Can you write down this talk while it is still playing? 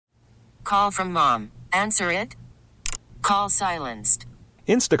call from mom. Answer it. Call silenced.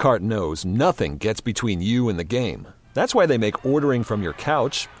 Instacart knows nothing gets between you and the game. That's why they make ordering from your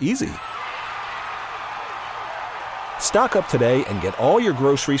couch easy. Stock up today and get all your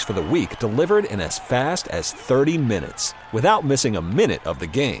groceries for the week delivered in as fast as 30 minutes without missing a minute of the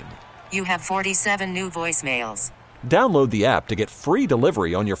game. You have 47 new voicemails. Download the app to get free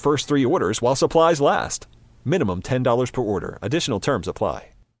delivery on your first 3 orders while supplies last. Minimum $10 per order. Additional terms apply.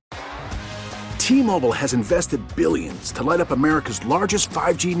 T-Mobile has invested billions to light up America's largest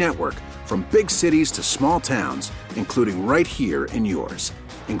 5G network, from big cities to small towns, including right here in yours.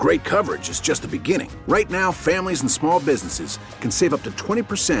 And great coverage is just the beginning. Right now, families and small businesses can save up to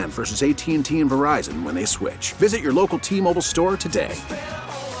 20% versus AT&T and Verizon when they switch. Visit your local T-Mobile store today.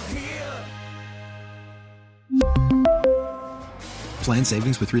 Plan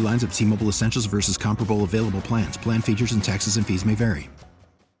savings with 3 lines of T-Mobile Essentials versus comparable available plans. Plan features and taxes and fees may vary.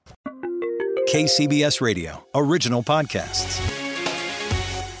 KCBS Radio, original podcasts.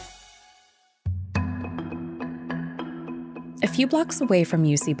 A few blocks away from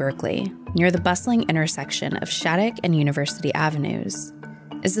UC Berkeley, near the bustling intersection of Shattuck and University Avenues,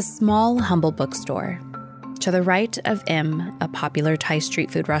 is a small, humble bookstore. To the right of M, a popular Thai street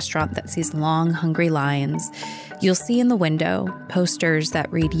food restaurant that sees long, hungry lines, you'll see in the window posters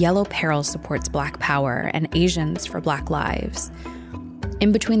that read Yellow Peril supports Black Power and Asians for Black Lives.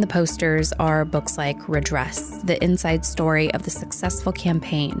 In between the posters are books like Redress, the inside story of the successful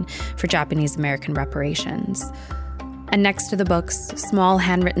campaign for Japanese American reparations. And next to the books, small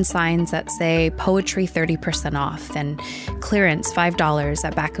handwritten signs that say poetry 30% off and clearance $5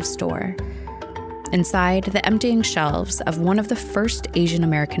 at back of store. Inside, the emptying shelves of one of the first Asian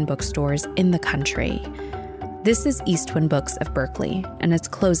American bookstores in the country. This is Eastwind Books of Berkeley, and it's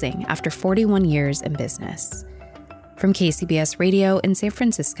closing after 41 years in business. From KCBS Radio in San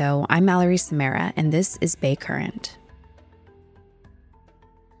Francisco, I'm Mallory Samara, and this is Bay Current.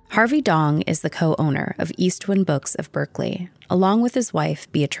 Harvey Dong is the co-owner of Eastwind Books of Berkeley, along with his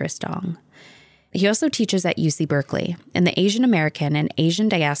wife, Beatrice Dong. He also teaches at UC Berkeley in the Asian American and Asian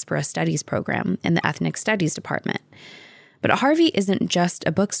Diaspora Studies program in the Ethnic Studies department. But Harvey isn't just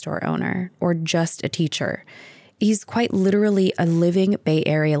a bookstore owner or just a teacher. He's quite literally a living Bay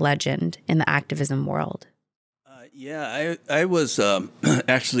Area legend in the activism world. I was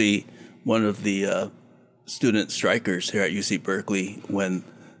actually one of the student strikers here at UC Berkeley when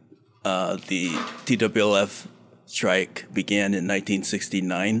the TWLF strike began in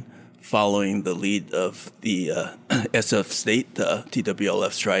 1969, following the lead of the SF State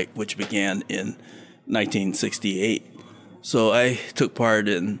TWLF strike, which began in 1968. So I took part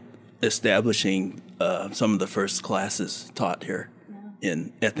in establishing some of the first classes taught here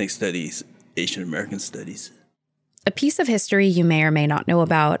in ethnic studies, Asian American studies. A piece of history you may or may not know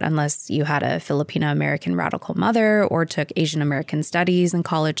about unless you had a Filipino-American radical mother or took Asian American studies in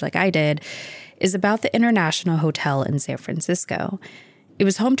college like I did is about the International Hotel in San Francisco. It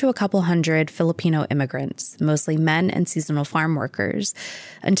was home to a couple hundred Filipino immigrants, mostly men and seasonal farm workers,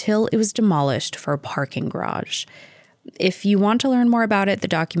 until it was demolished for a parking garage. If you want to learn more about it, the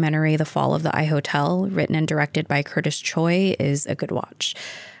documentary The Fall of the I Hotel, written and directed by Curtis Choi, is a good watch.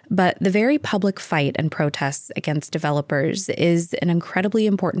 But the very public fight and protests against developers is an incredibly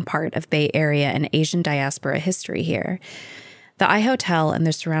important part of Bay Area and Asian diaspora history here. The I Hotel and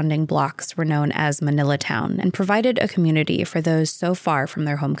the surrounding blocks were known as Manila Town and provided a community for those so far from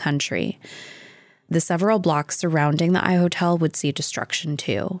their home country. The several blocks surrounding the I Hotel would see destruction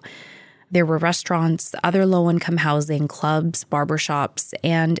too. There were restaurants, other low-income housing, clubs, barbershops,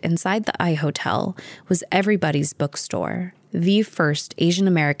 and inside the I Hotel was Everybody's Bookstore, the first Asian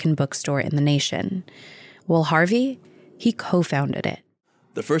American bookstore in the nation. Well, Harvey, he co-founded it.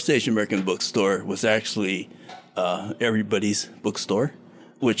 The first Asian American bookstore was actually Everybody's Bookstore,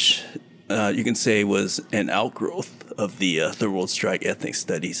 which you can say was an outgrowth of the Third World Strike ethnic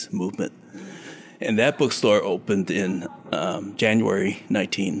studies movement. And that bookstore opened in January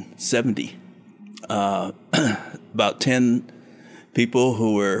 1970. About 10 people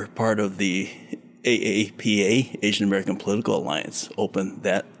who were part of the AAPA, Asian American Political Alliance, opened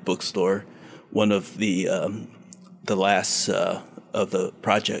that bookstore, one of the last of the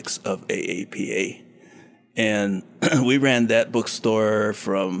projects of AAPA. And we ran that bookstore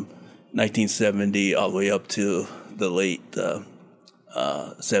from 1970 all the way up to the late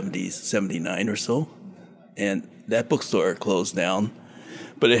 70s, 79 or so. And that bookstore closed down.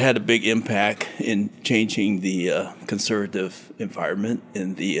 But it had a big impact in changing the conservative environment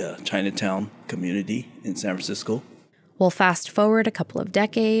in the Chinatown community in San Francisco. Well, fast forward a couple of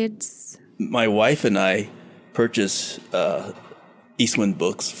decades. My wife and I purchased Eastwind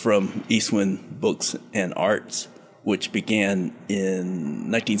Books from Eastwind Books and Arts, which began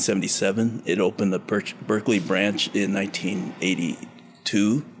in 1977. It opened the Berkeley branch in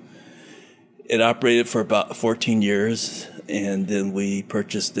 1982. It operated for about 14 years, and then we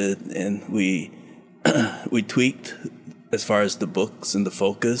purchased it, and we tweaked as far as the books and the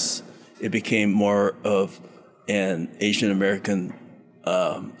focus. It became more of an Asian American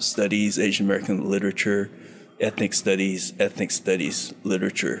studies, Asian American literature, ethnic studies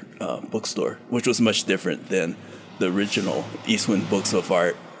literature bookstore, which was much different than the original Eastwind Books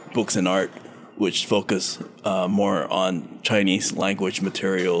and Art, which focus more on Chinese language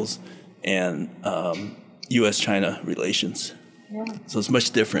materials and U.S.-China relations. Yeah. So it's much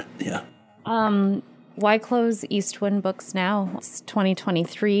different, yeah. Why close Eastwind Books now? It's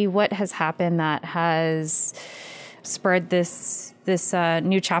 2023. What has happened that has spurred this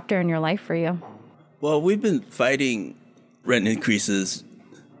new chapter in your life for you? Well, we've been fighting rent increases.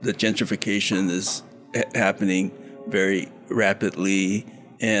 The gentrification is happening very rapidly,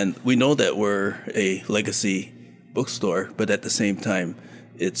 and we know that we're a legacy bookstore, but at the same time,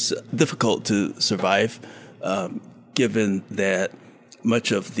 it's difficult to survive, given that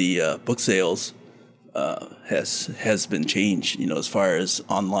much of the book sales has been changed. As far as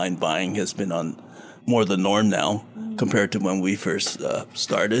online buying has been on more the norm now compared to when we first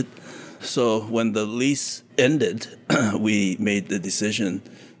started. So when the lease ended, we made the decision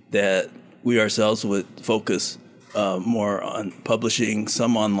that we ourselves would focus more on publishing,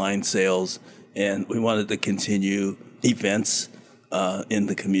 some online sales, and we wanted to continue events in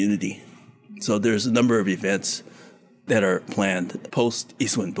the community. So there's a number of events that are planned post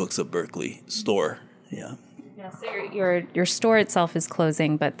Eastwind Books of Berkeley store. Yeah. Yeah. So your store itself is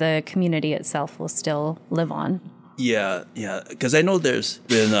closing, but the community itself will still live on. Yeah. Because I know there's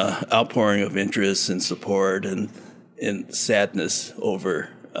been an outpouring of interest and support and sadness over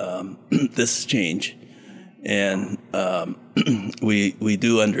this change, and we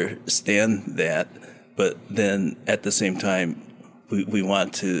do understand that. But then at the same time, we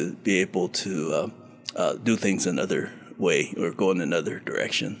want to be able to do things another way or go in another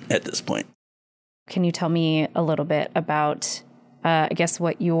direction at this point. Can you tell me a little bit about, I guess,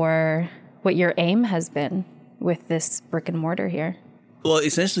 what your aim has been with this brick and mortar here? Well,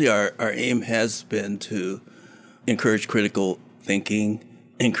 essentially, our aim has been to encourage critical thinking,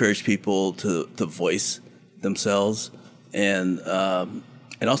 encourage people to voice themselves, and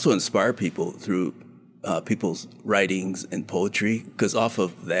also inspire people through people's writings and poetry, because off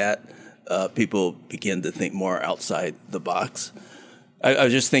of that, people begin to think more outside the box. I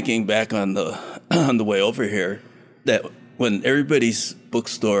was just thinking back on the way over here that when Everybody's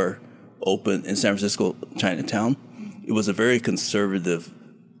Bookstore opened in San Francisco Chinatown, it was a very conservative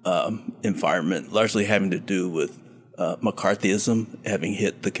environment, largely having to do with McCarthyism having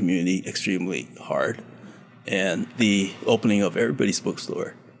hit the community extremely hard. And the opening of Everybody's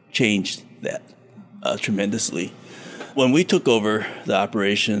Bookstore changed that tremendously. When we took over the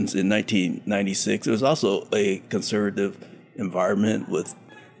operations in 1996, it was also a conservative environment with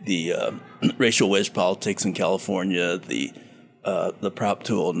the racial wedge politics in California, the Prop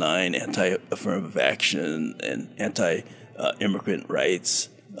 209 anti-affirmative action and anti-immigrant rights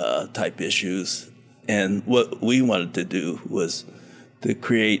type issues. And what we wanted to do was to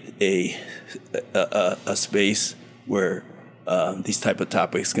create a space where these type of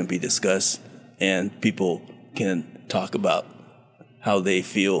topics can be discussed and people can talk about how they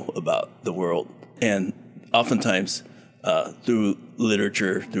feel about the world. And oftentimes, through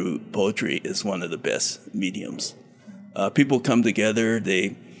literature, through poetry, is one of the best mediums. People come together,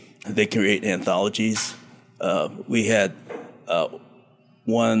 they create anthologies. We had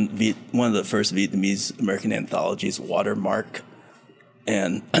one of the first Vietnamese American anthologies, Watermark,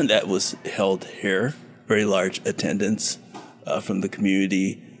 and that was held here. Very large attendance from the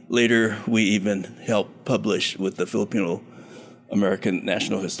community. Later, we even helped publish with the Filipino American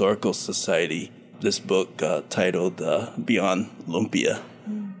National Historical Society this book titled Beyond Lumpia,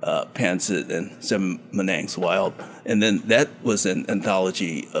 Pansy and Seven Manang's Wild. And then that was an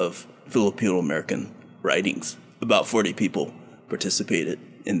anthology of Filipino American writings. About 40 people participated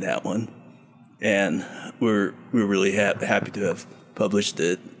in that one. And we're really happy to have published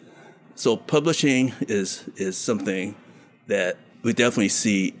it. So publishing is something that we definitely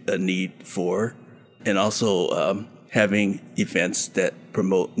see a need for, and also having events that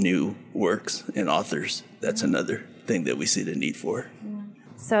promote new works and authors. That's another thing that we see the need for.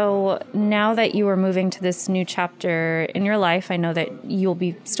 So now that you are moving to this new chapter in your life, I know that you'll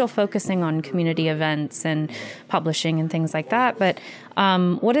be still focusing on community events and publishing and things like that. But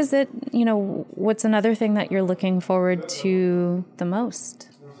what is it, what's another thing that you're looking forward to the most?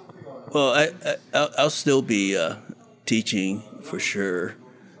 Well, I'll still be teaching for sure.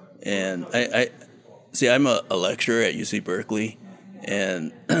 And I'm a lecturer at UC Berkeley.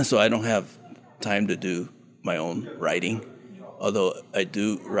 And so I don't have time to do my own writing. Although I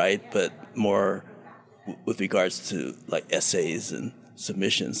do write, but more with regards to like essays and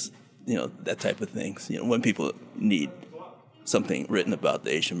submissions, that type of things. When people need something written about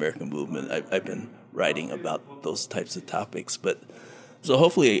the Asian American movement, I've been writing about those types of topics. But so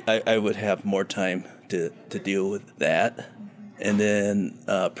hopefully I would have more time to deal with that. And then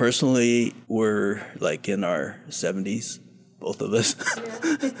personally, we're like in our 70s, both of us.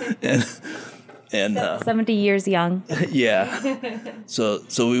 And 70 years young. Yeah. So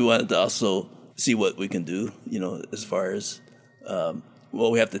we wanted to also see what we can do, as far as,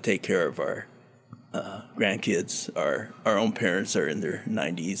 we have to take care of our grandkids. Our own parents are in their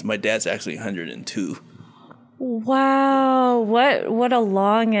 90s. My dad's actually 102. Wow. What a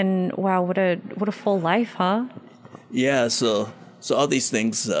long and what a full life, huh? Yeah. So all these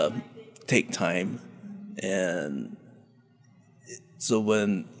things take time. And so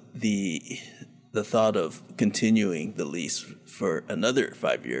when the thought of continuing the lease for another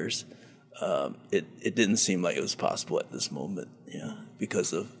 5 years, it didn't seem like it was possible at this moment,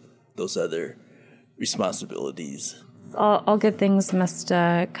 because of those other responsibilities. All good things must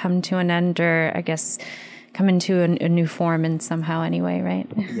come to an end, or I guess come into a new form in somehow anyway, right?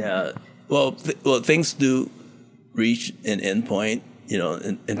 Yeah. Well, things do reach an end point,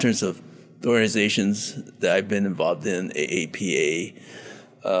 in terms of the organizations that I've been involved in, AAPA,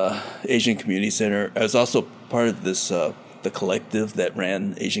 Asian Community Center. I was also part of this, the collective that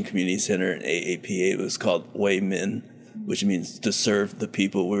ran Asian Community Center and AAPA. It was called Wei Min, which means to serve the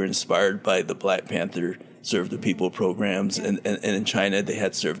people. We were inspired by the Black Panther Serve the People programs, and in China they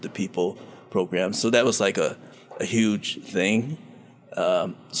had Serve the People programs. So that was like a huge thing.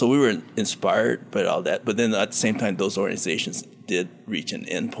 So we were inspired by all that. But then at the same time, those organizations did reach an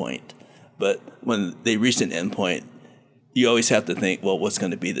end point. But when they reached an end point, you always have to think, well, what's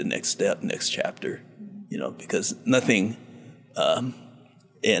going to be the next step, next chapter, because nothing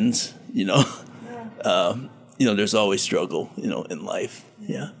ends, there's always struggle, in life.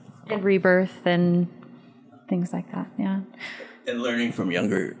 Yeah. And rebirth and things like that. Yeah. And learning from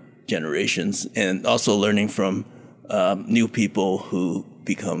younger generations, and also learning from new people who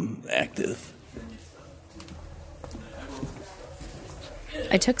become active.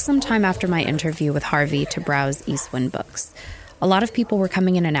 I took some time after my interview with Harvey to browse Eastwind Books. A lot of people were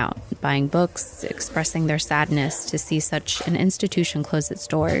coming in and out, buying books, expressing their sadness to see such an institution close its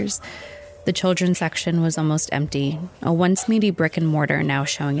doors. The children's section was almost empty, a once meaty brick and mortar now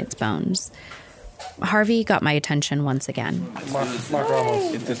showing its bones. Harvey got my attention once again. Mark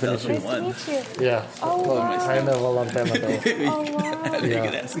Ramos. In 2001. Nice to meet you. Yeah. Oh, wow. Kind of a long time ago.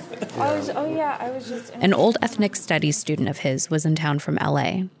 I was just... An old ethnic studies student of his was in town from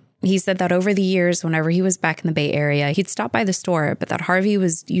LA. He said that over the years, whenever he was back in the Bay Area, he'd stop by the store, but that Harvey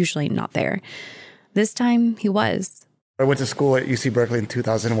was usually not there. This time, he was. I went to school at UC Berkeley in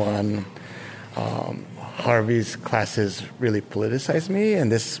 2001. Harvey's classes really politicized me,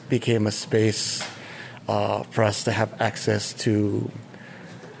 and this became a space for us to have access to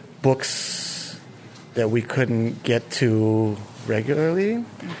books that we couldn't get to regularly.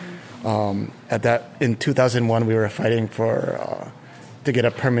 In 2001, we were fighting to get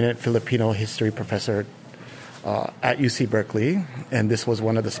a permanent Filipino history professor at UC Berkeley, and this was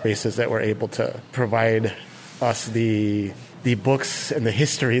one of the spaces that were able to provide us the books and the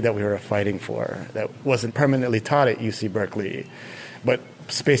history that we were fighting for that wasn't permanently taught at UC Berkeley. But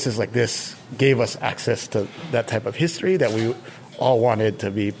spaces like this gave us access to that type of history that we all wanted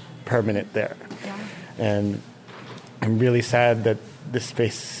to be permanent there. Yeah. And I'm really sad that this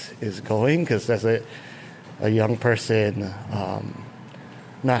space is going, because as a young person,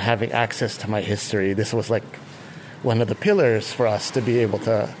 not having access to my history, this was like one of the pillars for us to be able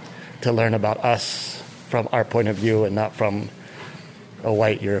to learn about us from our point of view and not from a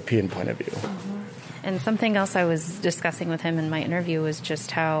white European point of view. Mm-hmm. And something else I was discussing with him in my interview was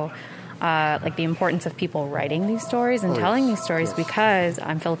just how, the importance of people writing these stories and telling these stories, because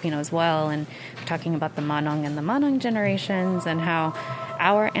I'm Filipino as well, and talking about the Manong and the Manong generations, and how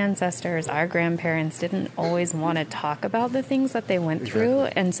our ancestors, our grandparents didn't always want to talk about the things that they went through,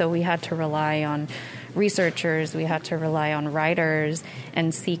 and so we had to rely on researchers, we had to rely on writers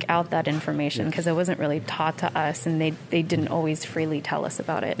and seek out that information because it wasn't really taught to us, and they didn't always freely tell us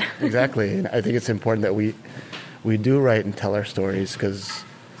about it. Exactly. And I think it's important that we do write and tell our stories, because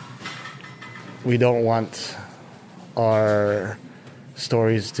we don't want our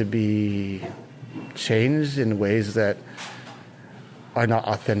stories to be changed in ways that are not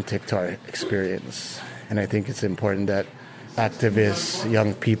authentic to our experience. And I think it's important that activists,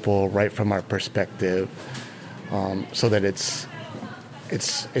 young people, write from our perspective, so that it's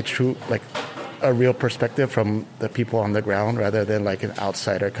a true, like a real perspective from the people on the ground, rather than like an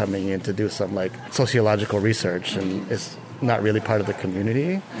outsider coming in to do some like sociological research and it's not really part of the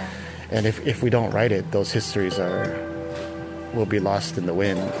community. Yeah. And if we don't write it, those histories will be lost in the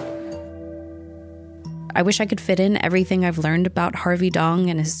wind. I wish I could fit in everything I've learned about Harvey Dong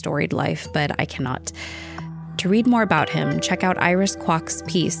and his storied life, but I cannot. To read more about him, check out Iris Kwok's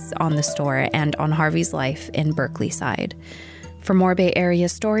piece on the store and on Harvey's life in Berkeley Side. For more Bay Area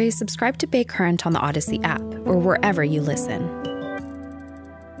stories, subscribe to Bay Current on the Odyssey app or wherever you listen.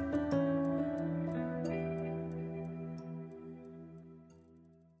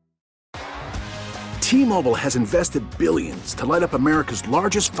 T-Mobile has invested billions to light up America's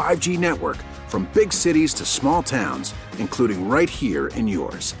largest 5G network, from big cities to small towns, including right here in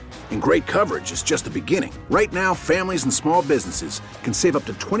yours. And great coverage is just the beginning. Right now, families and small businesses can save up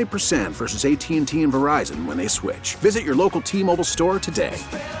to 20% versus AT&T and Verizon when they switch. Visit your local T-Mobile store today.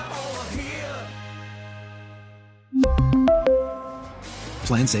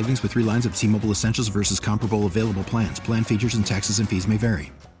 Plan savings with 3 lines of T-Mobile Essentials versus comparable available plans. Plan features and taxes and fees may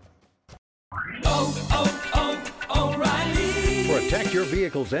vary. Protect your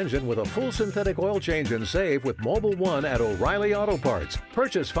vehicle's engine with a full synthetic oil change and save with Mobile One at O'Reilly Auto Parts.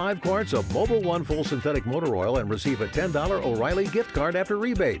 Purchase 5 quarts of Mobile One full synthetic motor oil and receive a $10 O'Reilly gift card after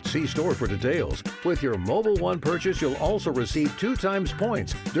rebate. See store for details. With your Mobile One purchase, you'll also receive 2 times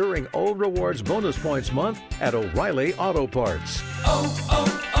points during O Rewards Bonus Points Month at O'Reilly Auto Parts.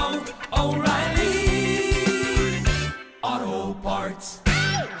 O'Reilly Auto Parts.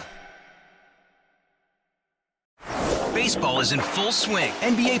 Baseball is in full swing.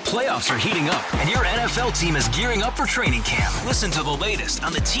 NBA playoffs are heating up, and your NFL team is gearing up for training camp. Listen to the latest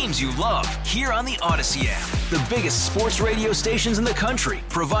on the teams you love here on the Odyssey app. The biggest sports radio stations in the country,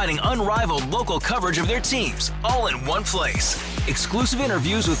 providing unrivaled local coverage of their teams, all in one place. Exclusive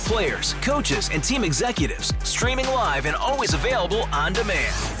interviews with players, coaches, and team executives, streaming live and always available on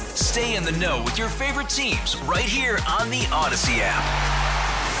demand. Stay in the know with your favorite teams right here on the Odyssey app.